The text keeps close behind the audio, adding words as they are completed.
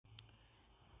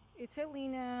It's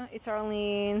Helena, it's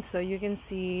Arlene. So you can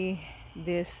see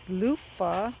this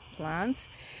loofah plants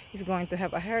is going to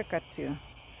have a haircut too.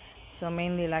 So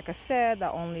mainly, like I said,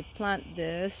 I only plant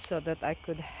this so that I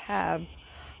could have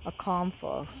a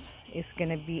compost. It's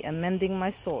gonna be amending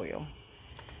my soil.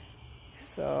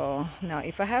 So now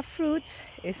if I have fruits,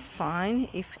 it's fine.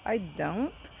 If I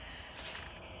don't,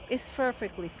 it's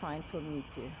perfectly fine for me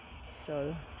too.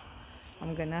 So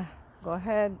I'm gonna go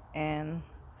ahead and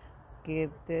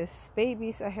give this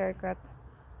babies a haircut.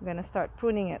 I'm gonna start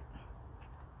pruning it.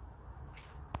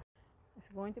 It's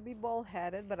going to be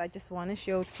bald-headed, but I just want to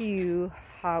show to you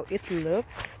how it looks.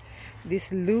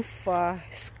 This loofah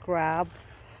scrub,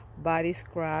 body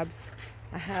scrubs.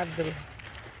 I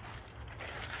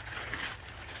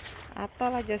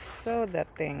thought I just saw that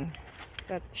thing.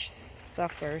 That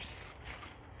suckers.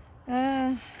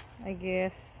 I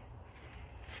guess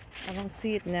I don't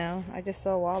see it now. I just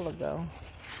saw a while ago.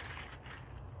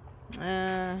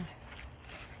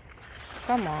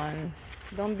 Come on,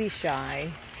 don't be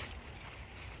shy.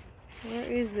 Where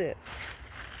is it?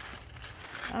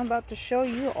 I'm about to show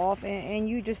you off and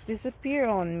you just disappear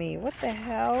on me. What the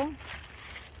hell?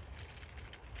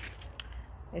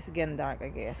 It's getting dark, I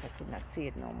guess. I could not see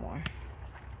it no more.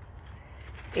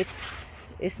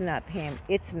 It's not him,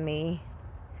 it's me.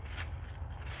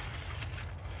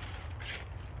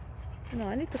 No,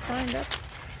 I need to find that.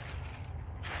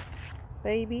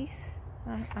 Babies.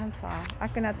 I'm sorry, I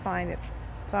cannot find it.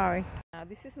 Sorry. Now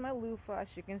this is my loofah.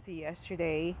 As you can see,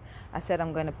 yesterday I said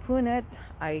I'm gonna prune it.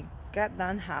 I got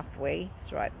done halfway.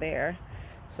 It's right there.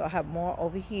 So I have more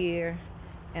over here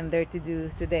and there to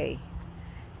do today.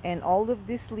 And all of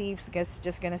these leaves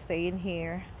just gonna stay in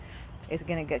here. It's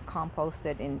gonna get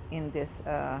composted in this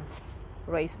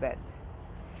raised bed.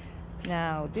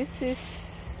 Now this is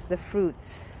the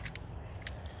fruits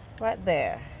right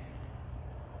there.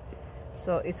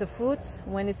 So it's a fruits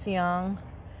when it's young.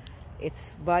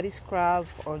 It's body scrub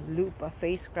or loofah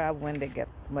face scrub when they get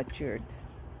matured.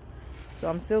 So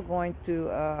I'm still going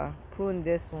to prune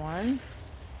this one,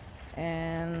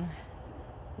 and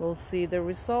we'll see the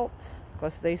results,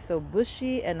 because they're so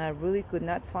bushy and I really could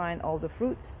not find all the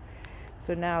fruits.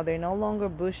 So now they're no longer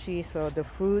bushy, so the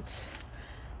fruits,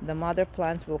 the mother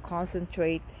plants, will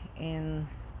concentrate in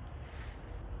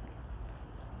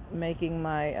making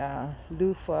my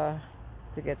loofah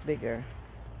to get bigger.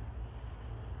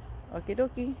 Okie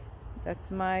dokie,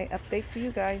 that's my update to you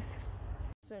guys.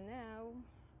 So now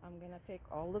I'm gonna take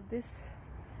all of this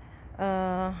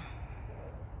my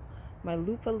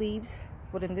loofah leaves,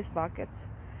 put in these buckets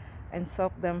and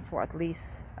soak them for at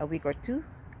least a week or two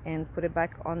and put it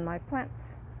back on my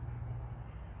plants.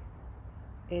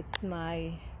 It's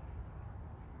my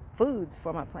foods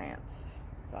for my plants,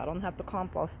 so I don't have to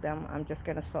compost them. I'm just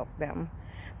gonna soak them.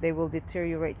 They will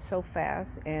deteriorate so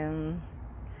fast and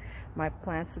my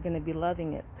plants are gonna be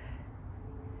loving it.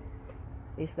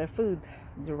 It's their food,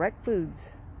 direct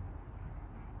foods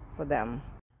for them.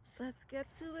 Let's get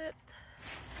to it.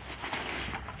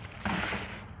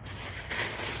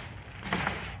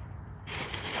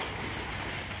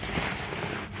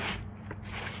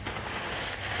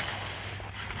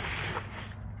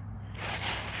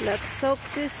 Let's soak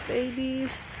these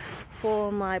babies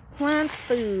for my plant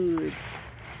foods.